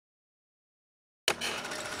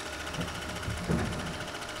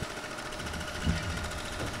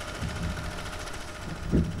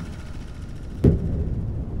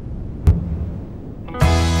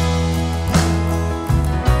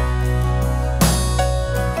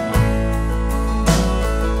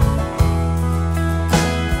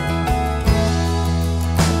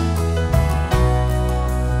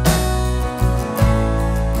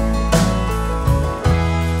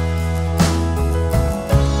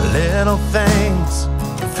little things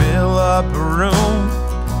can fill up a room,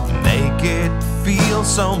 make it feel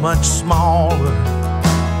so much smaller.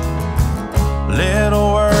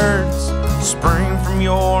 Little words spring from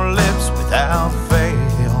your lips without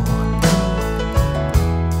fail.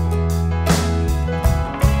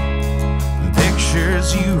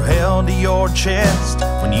 Pictures you held to your chest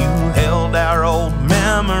when you held our old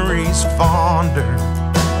memories fonder,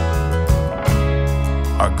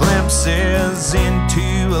 are glimpses into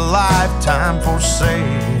a lifetime for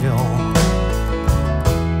sale.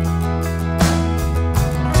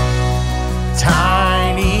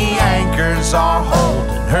 Tiny anchors are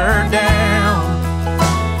holding her down,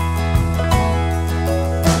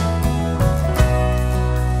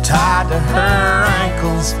 tied to her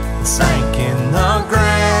ankles and sank in the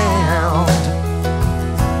ground.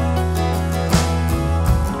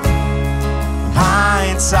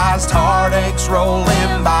 Pint-sized heartaches roll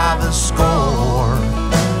in by the score.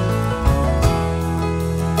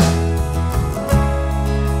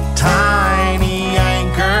 Tiny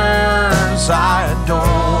anchors I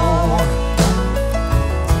adore.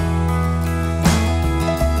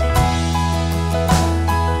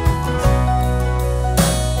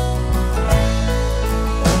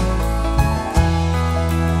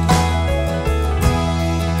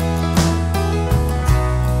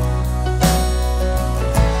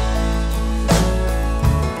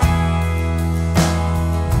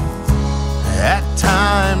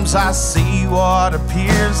 I see what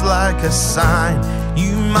appears like a sign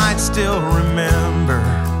you might still remember.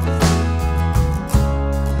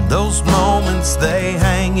 Those moments, they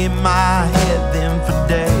hang in my head then for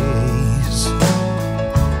days.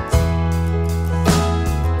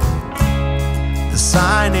 The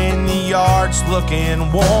sign in the yard's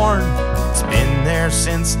looking worn. It's been there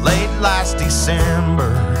since late last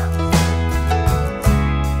December.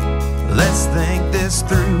 Let's think this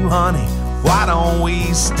through, honey. Why don't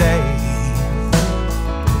we stay?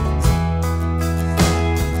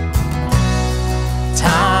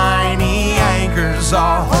 Tiny anchors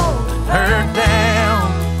are holding her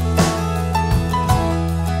down,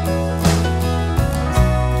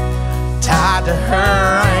 tied to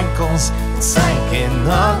her ankles and sank in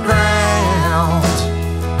the ground.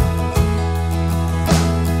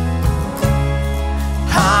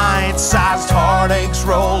 Pint-sized heartaches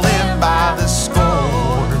roll in by the score.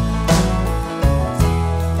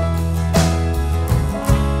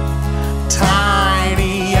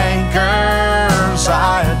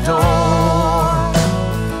 I adore.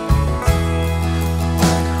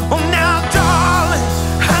 Oh, now, darling,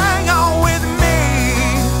 hang on with me.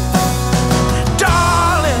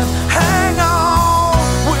 Darling, hang on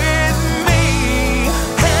with me.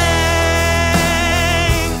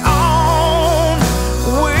 Hang on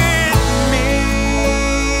with me.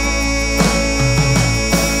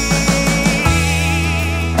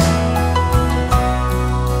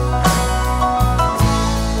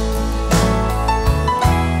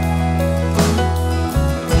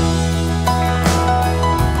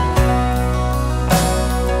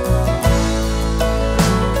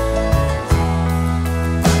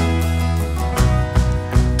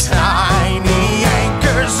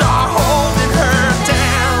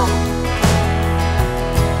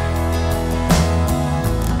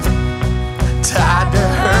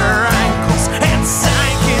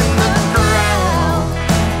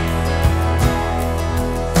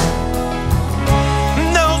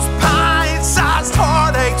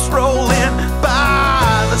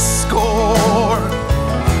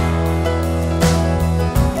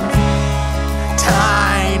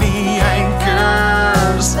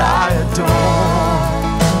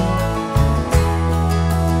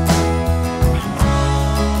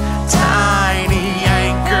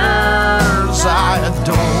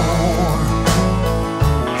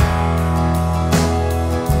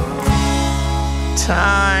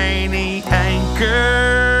 Tiny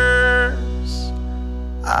anchors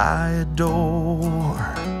I adore.